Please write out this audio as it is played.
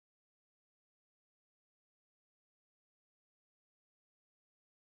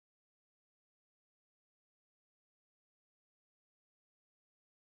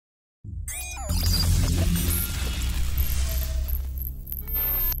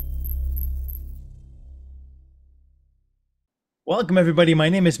Welcome, everybody. My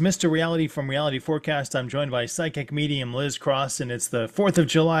name is Mr. Reality from Reality Forecast. I'm joined by psychic medium Liz Cross, and it's the 4th of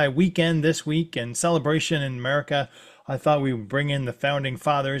July weekend this week and celebration in America. I thought we would bring in the founding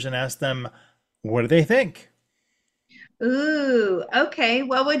fathers and ask them, what do they think? Ooh, okay.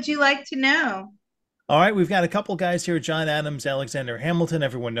 What would you like to know? All right, we've got a couple guys here: John Adams, Alexander Hamilton.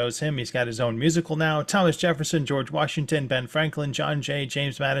 Everyone knows him. He's got his own musical now. Thomas Jefferson, George Washington, Ben Franklin, John Jay,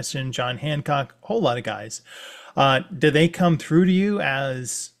 James Madison, John Hancock, a whole lot of guys. Do they come through to you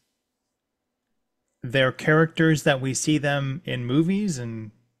as their characters that we see them in movies?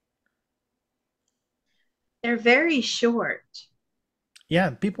 And They're very short. yeah,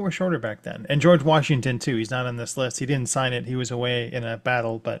 people were shorter back then. And George Washington too. He's not on this list. He didn't sign it. He was away in a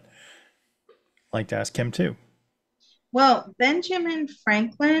battle, but I'd like to ask him too. Well, Benjamin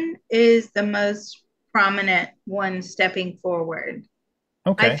Franklin is the most prominent one stepping forward.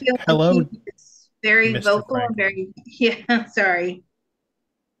 I Okay. feel like he Hello, was very Mr. vocal and Franklin. very, yeah, sorry.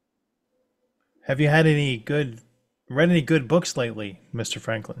 Have you had any good read any good books lately, Mr.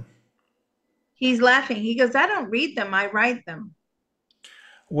 Franklin? He's laughing. He goes, I don't read them, I write them.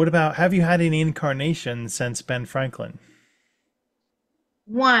 What about have you had any incarnations since Ben Franklin?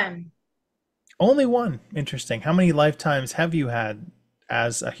 One. Only one. Interesting. How many lifetimes have you had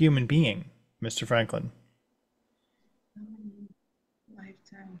as a human being, Mr. Franklin? How many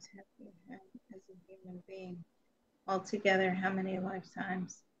lifetimes have you had as a human being? Altogether, how many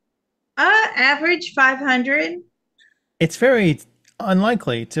lifetimes? Average 500. It's very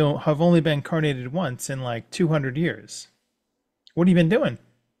unlikely to have only been incarnated once in like 200 years. What have you been doing?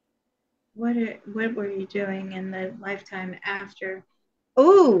 What were you doing in the lifetime after?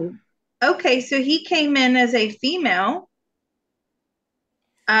 Oh, okay. So he came in as a female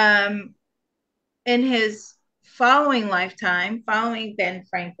um, in his following lifetime, following Ben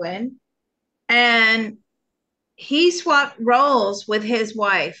Franklin, and he swapped roles with his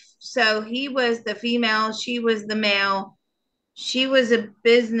wife. So he was the female, she was the male. She was a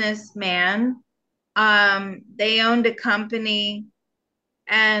businessman. They owned a company,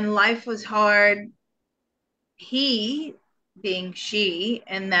 and life was hard. He, being she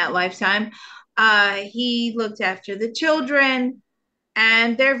in that lifetime, he looked after the children,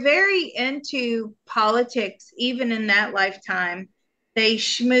 and they're very into politics, even in that lifetime. They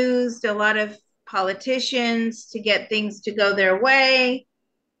schmoozed a lot of politicians to get things to go their way.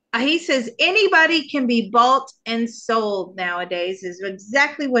 He says anybody can be bought and sold nowadays, is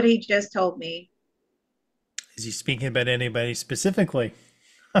exactly what he just told me. Is he speaking about anybody specifically?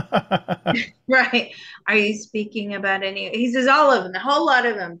 Right. Are you speaking about any? He says all of them, a whole lot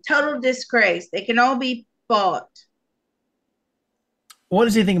of them. Total disgrace. They can all be bought. What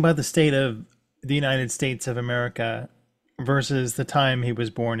does he think about the state of the United States of America versus the time he was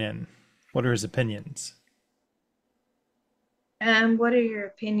born in? What are his opinions? And what are your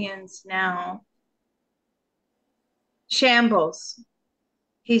opinions now? Shambles.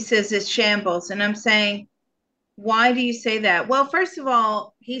 He says it's shambles. And I'm saying, why do you say that? Well, first of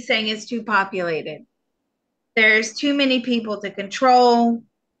all, he's saying it's too populated. There's too many people to control.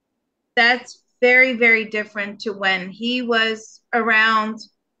 That's very, very different to when he was around.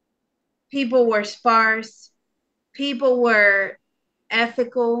 People were sparse, people were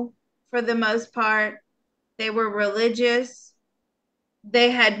ethical for the most part, they were religious, they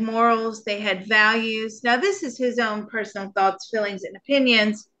had morals, they had values. Now, this is his own personal thoughts, feelings, and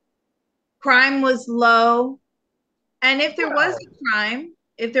opinions. Crime was low. And if there was Well, a crime,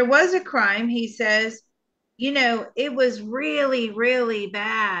 if there was a crime, he says, it was really, really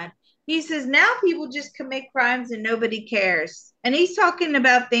bad. He says now people just commit crimes and nobody cares. And he's talking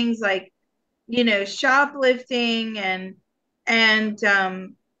about things like, shoplifting and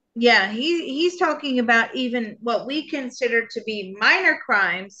yeah, he's talking about even what we consider to be minor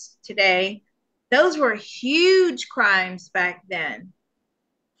crimes today. Those were huge crimes back then.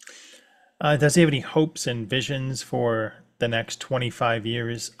 does he have any hopes and visions for the next 25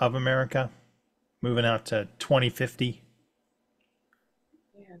 years of America, moving out to 2050?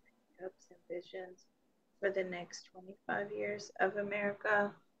 Yeah, hopes and visions for the next 25 years of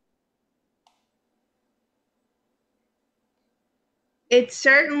America. It's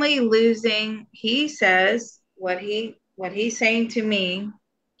certainly losing. He says what he's saying to me.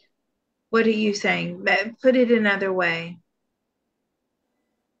 What are you saying? Put it another way.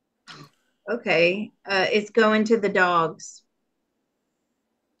 Okay, it's going to the dogs.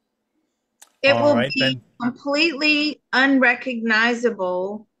 It All will right, be Ben. completely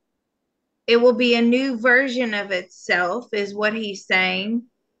unrecognizable. It will be a new version of itself, is what he's saying,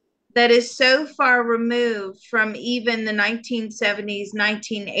 that is so far removed from even the 1970s,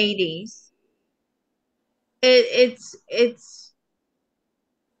 1980s. It's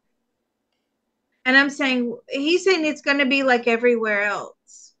And I'm saying, he's saying it's going to be like everywhere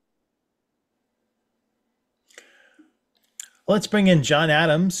else. Let's bring in John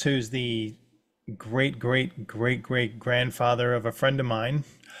Adams, who's the great great great great grandfather of a friend of mine.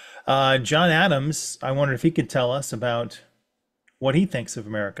 John Adams, I wonder if he could tell us about what he thinks of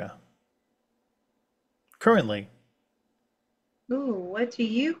America currently. Ooh, what do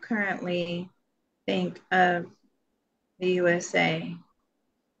you currently think of the USA?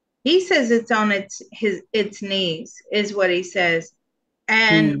 He says it's on its knees, is what he says.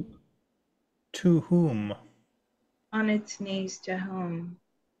 And Who to whom? on its knees to whom?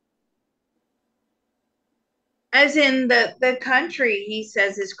 As in the country, he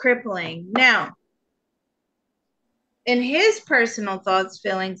says, is crippling. Now, in his personal thoughts,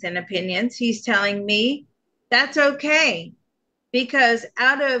 feelings, and opinions, he's telling me that's okay because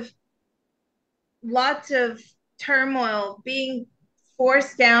out of lots of turmoil being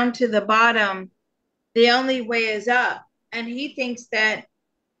forced down to the bottom, the only way is up. And he thinks that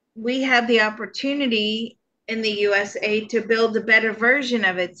we have the opportunity in the USA to build a better version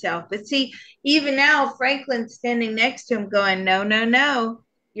of itself. But see, even now, Franklin's standing next to him going, no, no, no.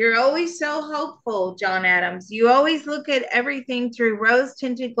 You're always so hopeful, John Adams. You always look at everything through rose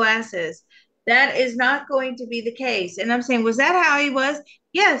tinted glasses. That is not going to be the case. And I'm saying, was that how he was?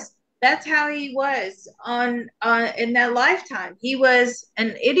 Yes, that's how he was on in that lifetime. He was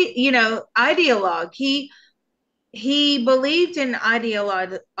an idiot, ideologue. He believed in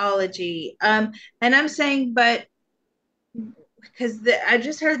ideology. And I'm saying, but because I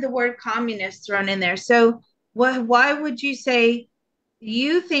just heard the word communist thrown in there. So why would you say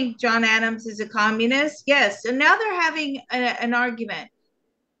you think John Adams is a communist? Yes. And now they're having an argument.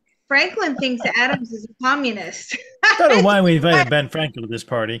 Franklin thinks Adams is a communist. I don't know why we invited Ben Franklin to this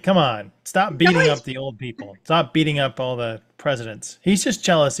party. Come on, stop No, beating up the old people. Stop beating up all the presidents. He's just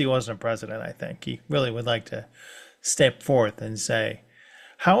jealous he wasn't a president, I think. He really would like to step forth and say,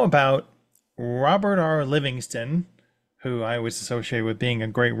 how about Robert R. Livingston, who I was associated with being a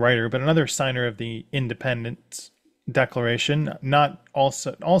great writer, but another signer of the Independence Declaration, not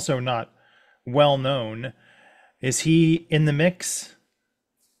also not well known. Is he in the mix?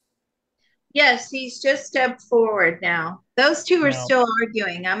 yes, he's just stepped forward now. Those two are No. still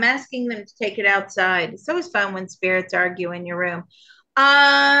arguing. I'm asking them to take it outside. It's always fun when spirits argue in your room.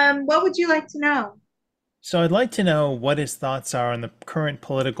 What would you like to know? So I'd like to know what his thoughts are on the current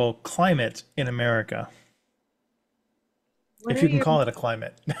political climate in America, What if are you can your call it a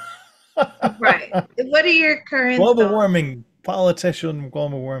climate. right? What are your current Global thoughts? warming, politician,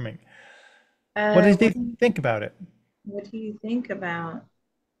 global warming. What Uh, did what, he think about it? what do you think about?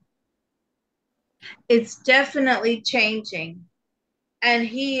 It's definitely changing, and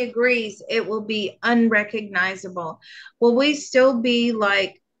he agrees it will be unrecognizable. Will we still be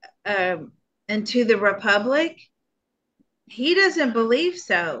like into the republic? He doesn't believe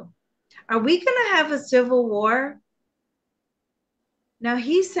so. Are we going to have a civil war? Now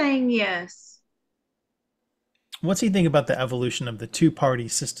he's saying yes. What's he think about the evolution of the two-party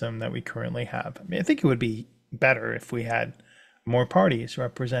system that we currently have? I mean, I think it would be better if we had more parties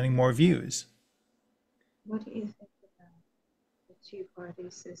representing more views. What do you think about the two-party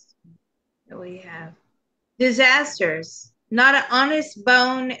system that we have? Disasters, not an honest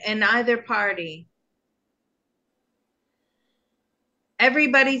bone in either party.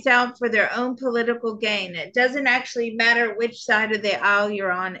 Everybody's out for their own political gain. It doesn't actually matter which side of the aisle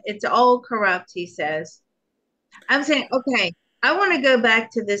you're on. It's all corrupt, he says. I'm saying, okay, I want to go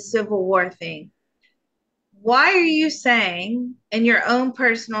back to this Civil War thing. Why are you saying, in your own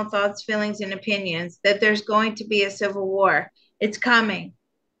personal thoughts, feelings, and opinions, that there's going to be a civil war? It's coming.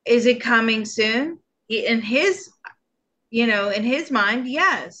 Is it coming soon? In his, in his mind,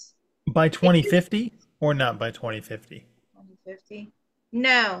 yes. By In his 2050 or not by 2050? 2050?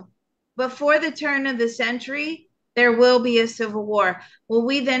 No. Before the turn of the century, there will be a civil war. Will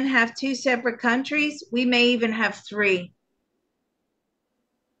we then have two separate countries? We may even have three.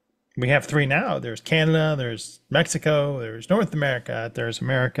 We have three now. There's Canada, there's Mexico, there's North America, there's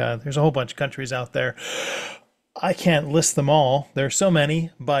America, there's a whole bunch of countries out there. I can't list them all. There's so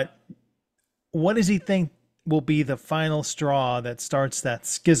many, but what does he think will be the final straw that starts that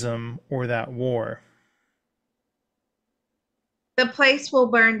schism or that war? The place will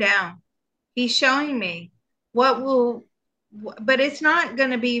burn down. He's showing me what will, but it's not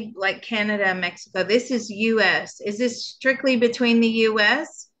going to be like Canada and Mexico. This is US. Is this strictly between the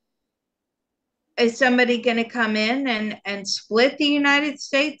US? Is somebody going to come in and split the United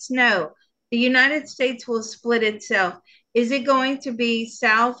States? No. The United States will split itself. Is it going to be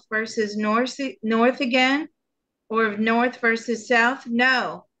South versus North again, or North versus South?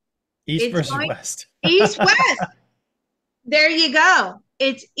 No. East It's versus going West. east west. There you go.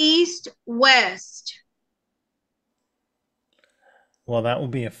 It's east west. Well, that will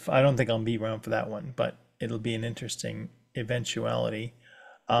be I don't think I'll be around for that one, but it'll be an interesting eventuality.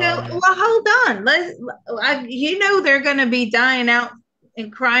 So, Um, well, hold on. They're going to be dying out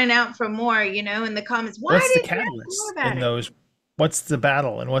and crying out for more. In the comments. Why what's the didn't you have more catalyst about in it? those? What's the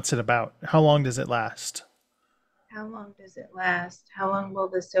battle and what's it about? How long does it last? How long does it last? How long will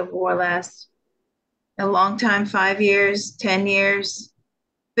the Civil War last? A long time, 5 years, 10 years,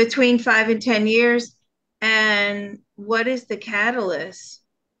 between 5 and 10 years. And what is the catalyst?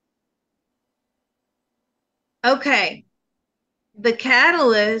 Okay, the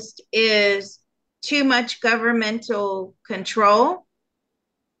catalyst is too much governmental control.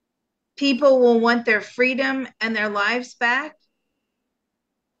 People will want their freedom and their lives back.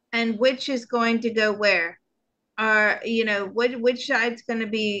 And which is going to go where? Which side's going to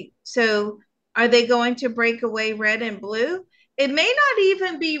be? So are they going to break away red and blue? It may not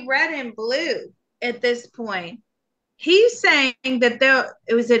even be red and blue at this point. He's saying that there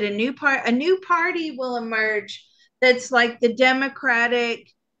was it a new party will emerge that's like the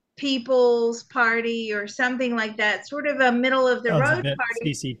Democratic People's Party or something like that, sort of a middle of the Sounds a road bit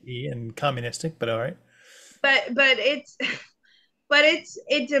party. CCP and communistic, but all right. But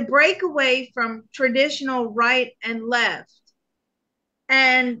it's a breakaway from traditional right and left,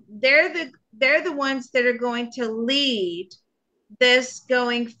 and they're the ones that are going to lead this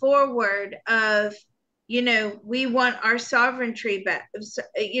going forward of we want our sovereignty back.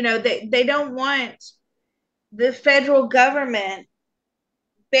 They don't want the federal government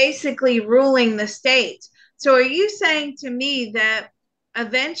basically ruling the states. So are you saying to me that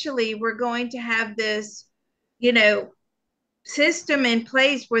eventually we're going to have this you know system in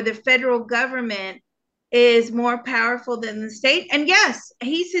place where the federal government is more powerful than the state? And yes,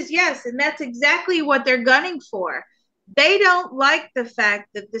 he says yes. And that's exactly what they're gunning for. They don't like the fact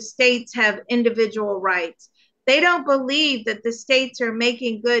that the states have individual rights. They don't believe that the states are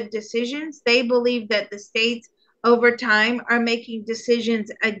making good decisions. They believe that the states over time are making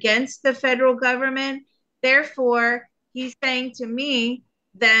decisions against the federal government. Therefore, he's saying to me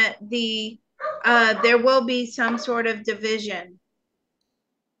that there will be some sort of division.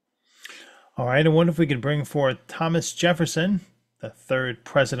 All right. I wonder if we could bring forth Thomas Jefferson, the third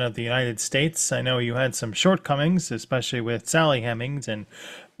president of the United States. I know you had some shortcomings, especially with Sally Hemings and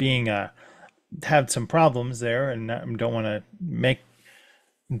being had some problems there, and I don't want to make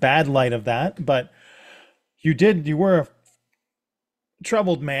bad light of that, but you were a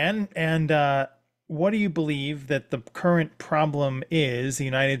troubled man, and what do you believe that the current problem is, the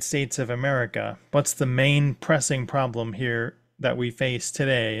United States of America? What's the main pressing problem here that we face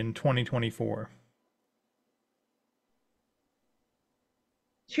today in 2024?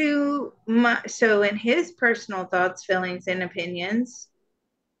 Too much. So, in his personal thoughts, feelings, and opinions,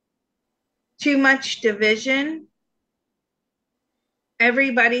 too much division.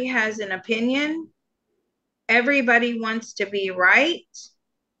 Everybody has an opinion. Everybody wants to be right.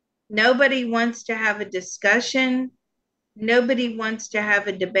 Nobody wants to have a discussion. Nobody wants to have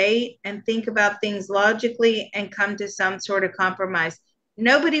a debate and think about things logically and come to some sort of compromise.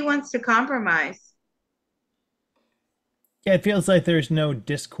 Nobody wants to compromise. Yeah, it feels like there's no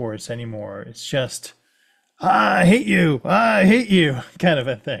discourse anymore. It's just, I hate you, I hate you, kind of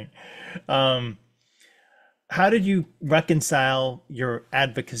a thing. Um, how did you reconcile your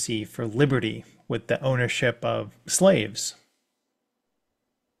advocacy for liberty with the ownership of slaves?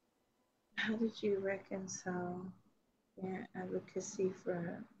 How did you reconcile your advocacy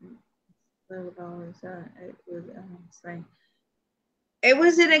for little dollars? It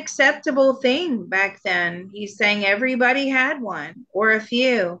was an acceptable thing back then. He's saying everybody had one or a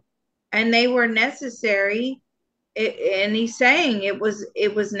few, and they were necessary. And he's saying it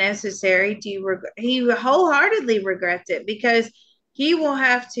was necessary. He wholeheartedly regrets it because he will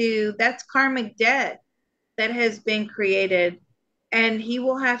have to. That's karmic debt that has been created, and he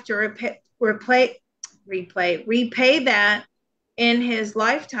will have to repay that in his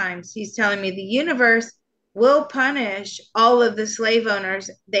lifetimes. He's telling me the universe will punish all of the slave owners.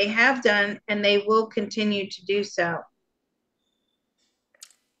 They have done, and they will continue to do so.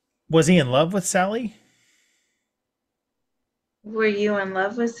 Was he in love with Sally? Were you in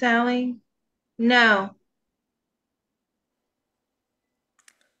love with Sally? No.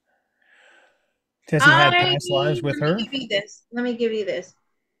 Has he had I past lives with Let me her? give you this. Let me give you this.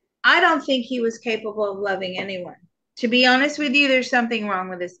 I don't think he was capable of loving anyone. To be honest with you, there's something wrong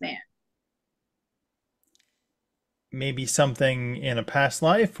with this man. Maybe something in a past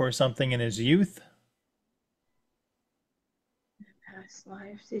life or something in his youth? Past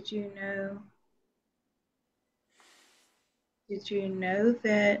lives. Did you know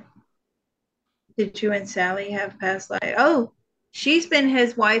that? Did you and Sally have past life? Oh, she's been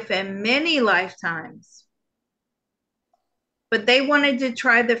his wife in many lifetimes. But they wanted to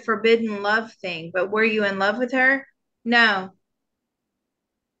try the forbidden love thing. But were you in love with her? No.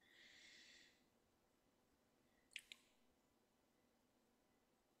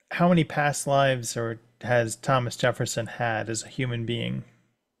 How many past lives or has Thomas Jefferson had as a human being?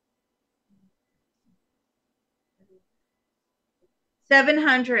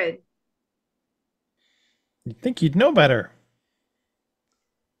 700. You'd think you'd know better.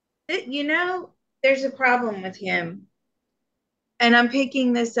 You know, there's a problem with him. And I'm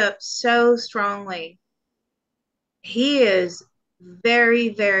picking this up so strongly. He is very,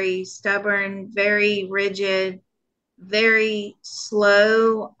 very stubborn, very rigid, very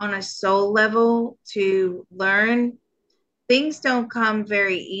slow on a soul level to learn. Things don't come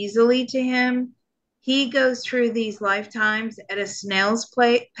very easily to him. He goes through these lifetimes at a snail's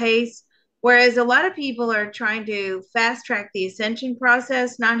pace, whereas a lot of people are trying to fast track the ascension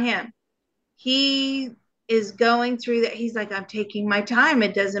process, not him. He is going through that. He's like, I'm taking my time.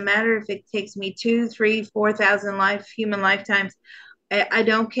 It doesn't matter if it takes me 2, 3, 4,000 human lifetimes. I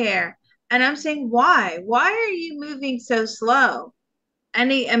don't care. And I'm saying, why? Why are you moving so slow and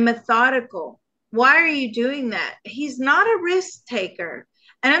methodical? Why are you doing that? He's not a risk taker.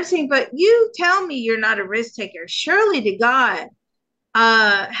 And I'm saying, but you tell me you're not a risk taker. Surely to God,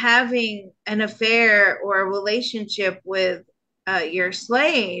 having an affair or a relationship with your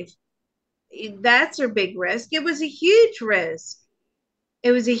slave, that's a big risk. It was a huge risk.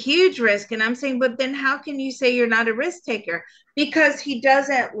 It was a huge risk. And I'm saying, but then how can you say you're not a risk taker? Because he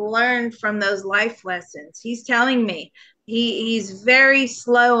doesn't learn from those life lessons. He's telling me he's very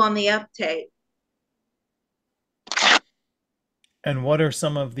slow on the uptake. And what are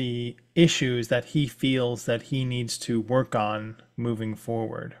some of the issues that he feels that he needs to work on moving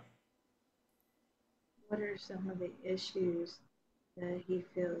forward? What are some of the issues that he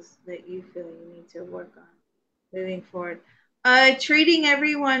feels that you feel you need to work on moving forward? Treating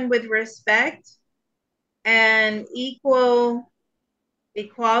everyone with respect and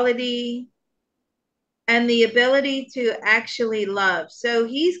equality and the ability to actually love. So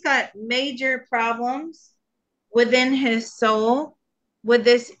he's got major problems within his soul with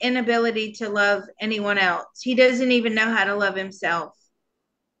this inability to love anyone else. He doesn't even know how to love himself.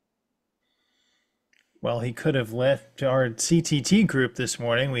 Well, he could have left our CTT group this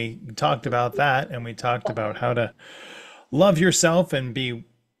morning. We talked about that and we talked about how to love yourself and be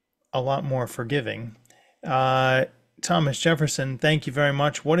a lot more forgiving. Uh, Thomas Jefferson, thank you very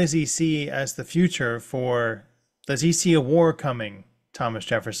much. What does he see as the future for? Does he see a war coming, Thomas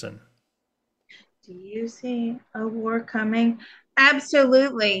Jefferson? Do you see a war coming?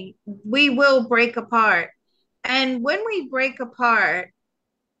 Absolutely. We will break apart. And when we break apart,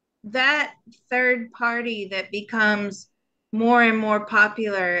 that third party that becomes more and more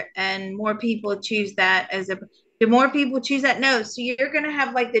popular and more people choose that as a, the more people choose that, no. So you're going to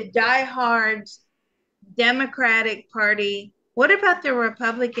have like the diehard Democratic Party. What about the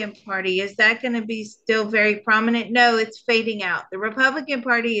Republican Party? Is that going to be still very prominent? No, it's fading out. The Republican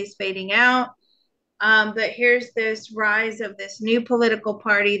Party is fading out. But here's this rise of this new political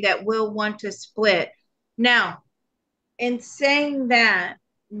party that will want to split. Now, in saying that,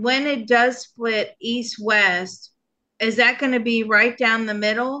 when it does split east west, is that going to be right down the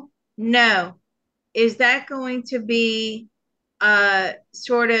middle? No. Is that going to be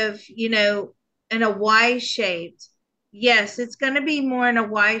sort of, in a Y shaped? Yes, it's going to be more in a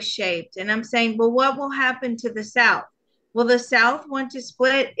Y shaped. And I'm saying, well, what will happen to the South? Will the South want to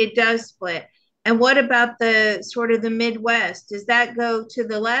split? It does split. And what about the sort of the Midwest? Does that go to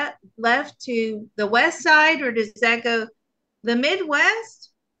the left to the west side, or does that go the Midwest?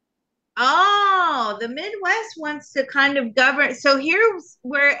 Oh, the Midwest wants to kind of govern. So here's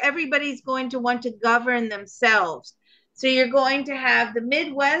where everybody's going to want to govern themselves. So you're going to have the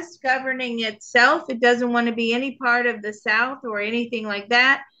Midwest governing itself. It doesn't want to be any part of the South or anything like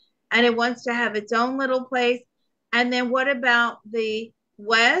that. And it wants to have its own little place. And then what about the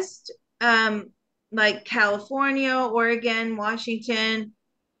West? Like California, Oregon, Washington,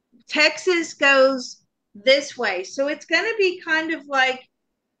 Texas goes this way. So it's going to be kind of like,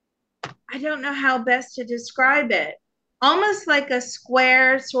 I don't know how best to describe it. Almost like a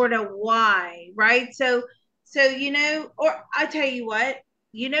square sort of Y, right? So or I tell you what,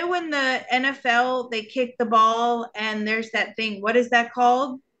 when the NFL they kick the ball and there's that thing, what is that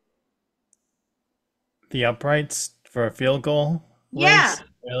called? The uprights for a field goal Yeah. race? Is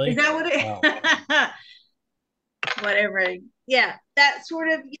Really? that what Wow. it whatever. yeah, that sort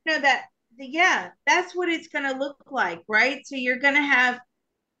of, yeah, that's what it's going to look like, right? So you're going to have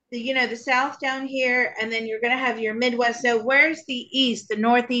the South down here, and then you're going to have your Midwest. So where's the East, the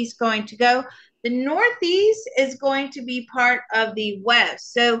Northeast going to go? The Northeast is going to be part of the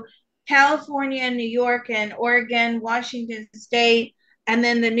West. So California, New York, and Oregon, Washington State, and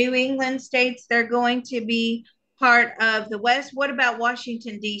then the New England states, they're going to be part of the West. What about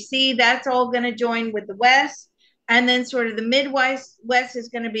Washington, D.C.? That's all going to join with the West. And then sort of the Midwest West is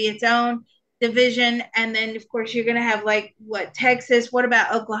going to be its own division. And then, of course, you're going to have like what, Texas? What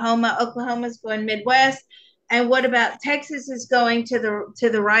about Oklahoma? Oklahoma's going Midwest. And what about Texas is going to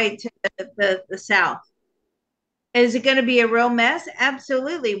the right, to the south? Is it going to be a real mess?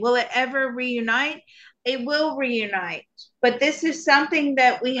 Absolutely. Will it ever reunite? It will reunite. But this is something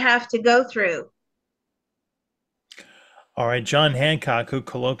that we have to go through. All right, John Hancock, who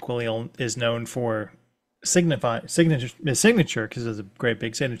colloquially is known for signify signature because it's a great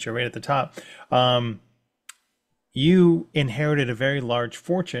big signature right at the top. Um, you inherited a very large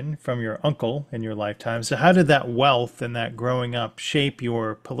fortune from your uncle in your lifetime. So how did that wealth and that growing up shape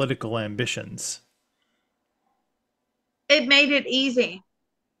your political ambitions? It made it easy.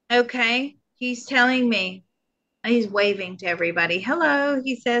 Okay. He's telling me, he's waving to everybody. Hello.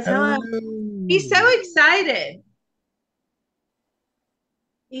 He says, hello. He's so Hello. excited.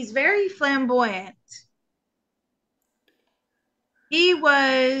 He's very flamboyant. He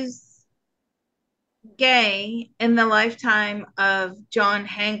was gay in the lifetime of John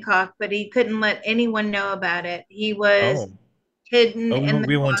Hancock, but he couldn't let anyone know about it. He was Oh, hidden oh, in the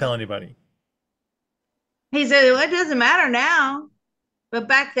we won't tell closet. anybody. He said, well, it doesn't matter now, but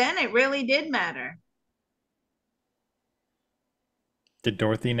back then it really did matter. Did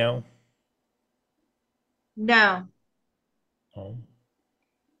Dorothy know? No. Oh.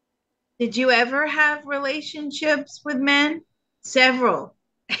 Did you ever have relationships with men? Several.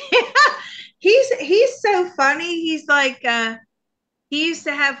 He's so funny. He's like he used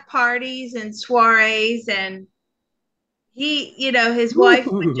to have parties and soirees, and his wife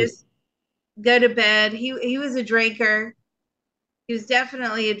would Ooh. just go to bed. He was a drinker. He was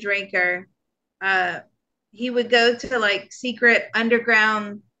definitely a drinker. Uh, he would go to like secret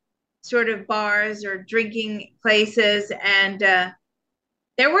underground sort of bars or drinking places, and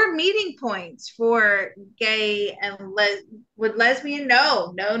there were meeting points for gay and with lesbian.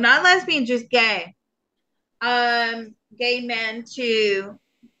 No, no, not lesbian, just gay. Gay men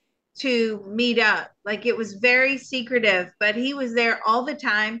to meet up. Like it was very secretive, but he was there all the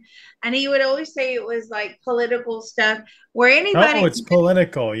time. And he would always say it was like political stuff where Oh, anybody it's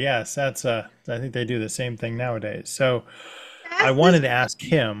political. Yes, that's I think they do the same thing nowadays. So I ask this. wanted to ask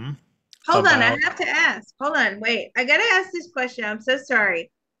him Hold on, I about. have to ask. Hold on, wait. I got to ask this question. I'm so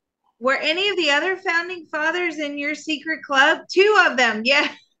sorry. Were any of the other founding fathers in your secret club? Two of them. Yeah.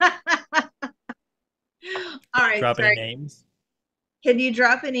 All Can you right, drop any sorry. names? Can you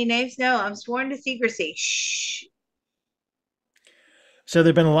drop any names? No, I'm sworn to secrecy. Shh. So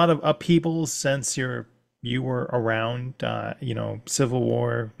there've been a lot of upheavals since you were around. Civil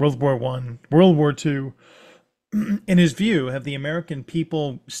War, World War I, World War II. In his view, have the American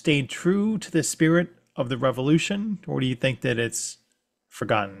people stayed true to the spirit of the revolution, or do you think that it's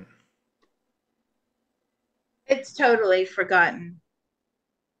forgotten? It's totally forgotten.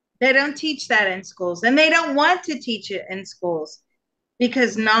 They don't teach that in schools, and they don't want to teach it in schools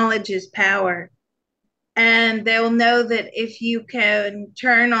because knowledge is power. And they'll know that if you can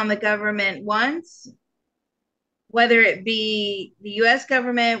turn on the government once, whether it be the US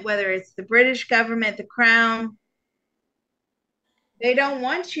government, whether it's the British government, the crown, they don't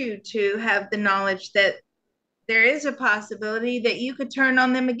want you to have the knowledge that there is a possibility that you could turn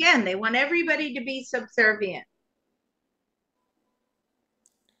on them again. They want everybody to be subservient.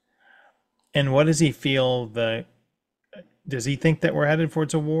 And what does he feel does he think that we're headed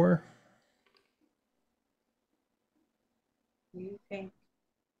towards a war? You think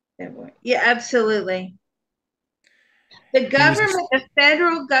that we're, yeah, absolutely. The He was government, the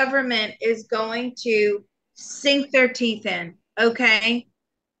federal government is going to sink their teeth in. Okay.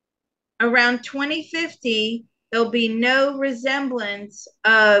 Around 2050, there'll be no resemblance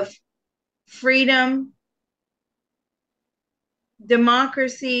of freedom,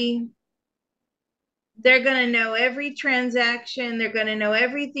 democracy. They're going to know every transaction. They're going to know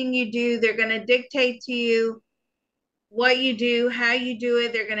everything you do. They're going to dictate to you what you do, how you do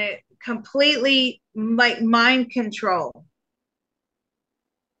it. They're going to completely like mind control.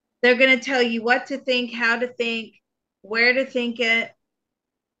 They're going to tell you what to think, how to think, where to think it.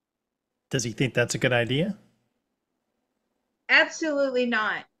 Does he think that's a good idea? Absolutely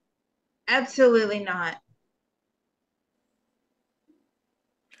not. Absolutely not.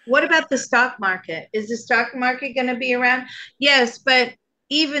 What about the stock market? Is the stock market going to be around? Yes, but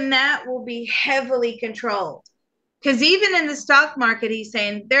even that will be heavily controlled. Because even in the stock market, he's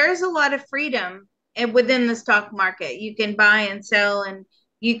saying there's a lot of freedom within the stock market. You can buy and sell, and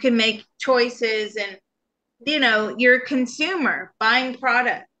you can make choices, and you're a consumer buying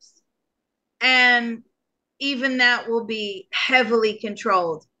products. And even that will be heavily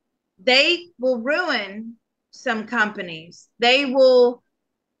controlled. They will ruin some companies. They will,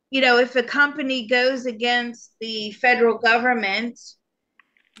 if a company goes against the federal government,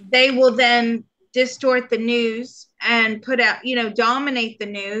 they will then distort the news and put out, dominate the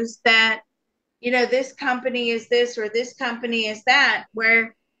news that, this company is this or this company is that,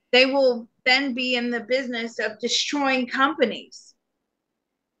 where they will then be in the business of destroying companies.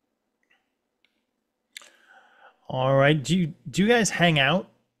 All right. Do you guys hang out?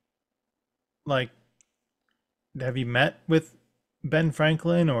 Like, have you met with Ben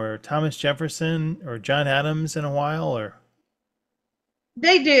Franklin or Thomas Jefferson or John Adams in a while? Or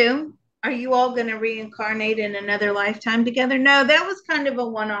They do. Are you all going to reincarnate in another lifetime together? No, that was kind of a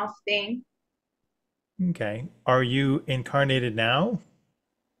one off thing. okay, are you incarnated now?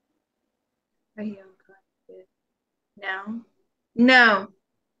 Are you incarnated now? No.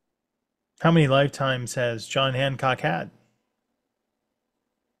 How many lifetimes has John Hancock had?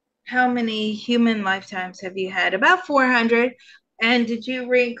 How many human lifetimes have you had? About 400. And did you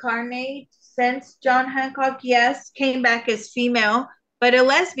reincarnate since John Hancock? Yes. Came back as female, but a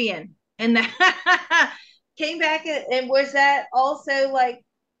lesbian. And that came back. And was that also like,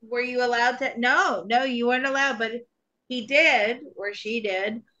 were you allowed to? No, no, you weren't allowed, but he did, or she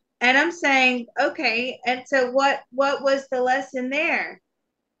did. And I'm saying, okay. And so what was the lesson there?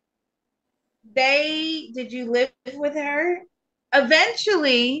 Did you live with her?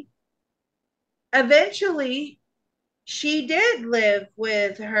 Eventually, eventually she did live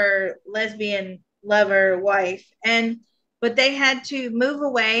with her lesbian lover wife, and but they had to move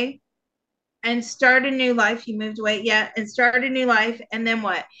away and start a new life. He moved away, yeah, and start a new life. And then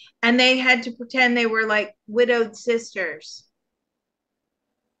what? And they had to pretend they were like widowed sisters.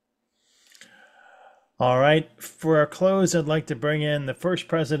 All right. For our close, I'd like to bring in the first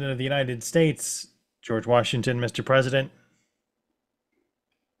president of the United States, George Washington, Mr. President.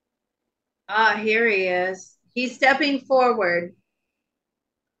 Ah, here he is. He's stepping forward.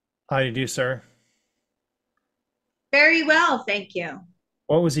 How do you do, sir? Very well, thank you.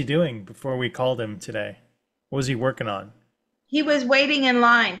 What was he doing before we called him today? What was he working on? He was waiting in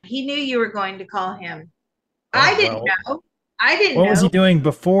line. He knew you were going to call him. Oh, I didn't well, know. I didn't what was he know. doing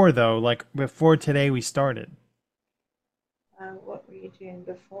before, though? Like before today we started? What were you doing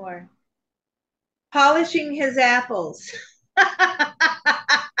before? Polishing his apples.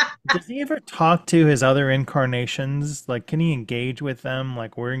 Does he ever talk to his other incarnations? Like, can he engage with them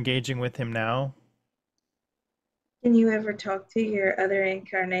like we're engaging with him now? Can you ever talk to your other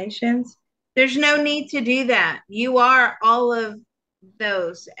incarnations? There's no need to do that. You are all of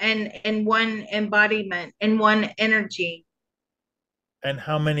those and in one embodiment, in one energy. And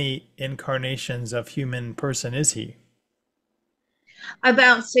how many incarnations of human person is he?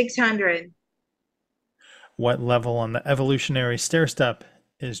 About 600. What level on the evolutionary stair step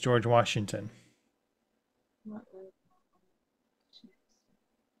is George Washington?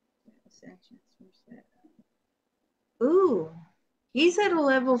 Ooh, he's at a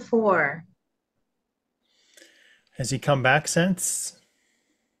level 4. Has he come back since?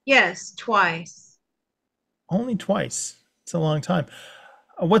 Yes, twice. Only twice. It's a long time.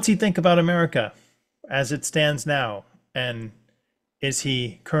 What's he think about America as it stands now? And is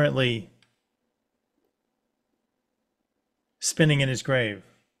he currently spinning in his grave?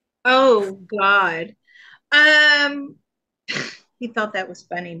 Oh God. Um, he thought that was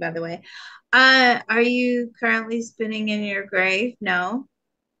funny, by the way. Are you currently spinning in your grave? No.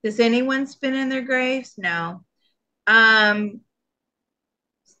 Does anyone spin in their graves? No. Um,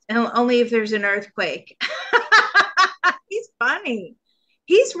 only if there's an earthquake. He's funny.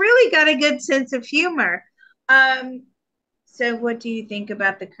 He's really got a good sense of humor. Um, so what do you think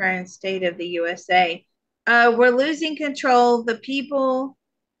about the current state of the USA? We're losing control. The people,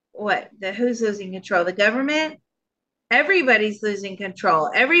 who's losing control? The government? Everybody's losing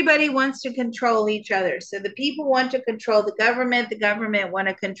control. Everybody wants to control each other. So the people want to control the government want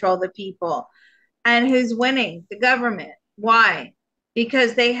to control the people. And who's winning? The government. Why?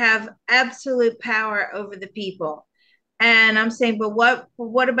 Because they have absolute power over the people. And I'm saying, but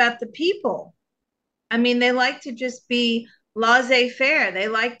what about the people? I mean, they like to just be laissez-faire. They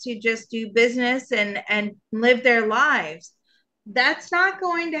like to just do business and live their lives. That's not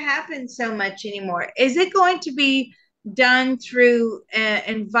going to happen so much anymore. Is it going to be done through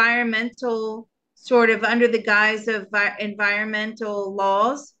environmental, sort of under the guise of environmental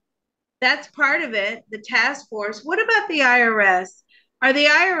laws. That's part of it, the task force. What about the IRS? Are the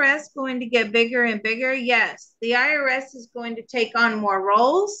IRS going to get bigger and bigger? Yes. The IRS is going to take on more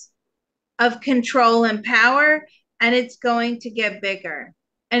roles of control and power, and it's going to get bigger.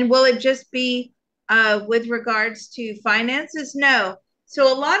 And will it just be with regards to finances? No.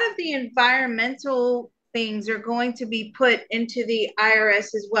 So a lot of the environmental things are going to be put into the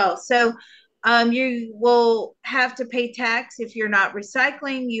IRS as well. So you will have to pay tax if you're not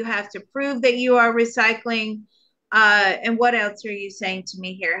recycling. You have to prove that you are recycling. And what else are you saying to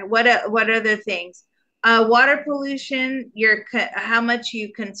me here? What other things? Water pollution, how much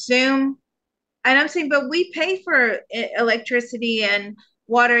you consume, and I'm saying, but we pay for electricity and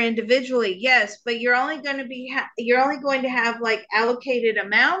water individually, yes, but you're only going to have like allocated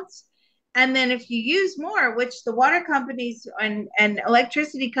amounts. And then if you use more, which the water companies and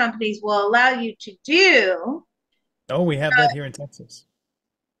electricity companies will allow you to do, Oh, we have that here in Texas.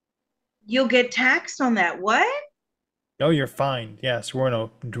 you'll get taxed on that. What? Oh, you're fine. Yes, we're in a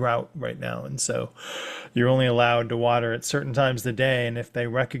drought right now, and so you're only allowed to water at certain times of the day, and if they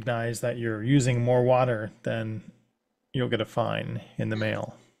recognize that you're using more water, then you'll get a fine in the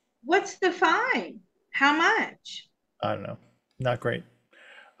mail. What's the fine? How much? I don't know. Not great.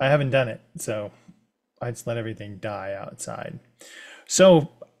 I haven't done it, so I just let everything die outside.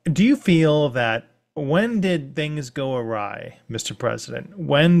 So, do you feel that when did things go awry, Mr. President?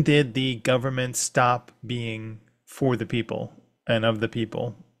 When did the government stop being for the people and of the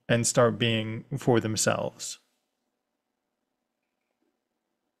people and start being for themselves?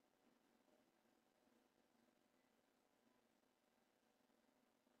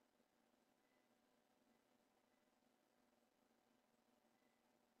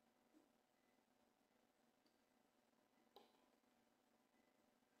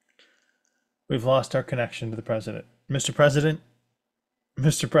 We've lost our connection to the president. Mr. President,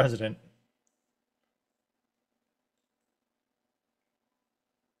 Mr. President.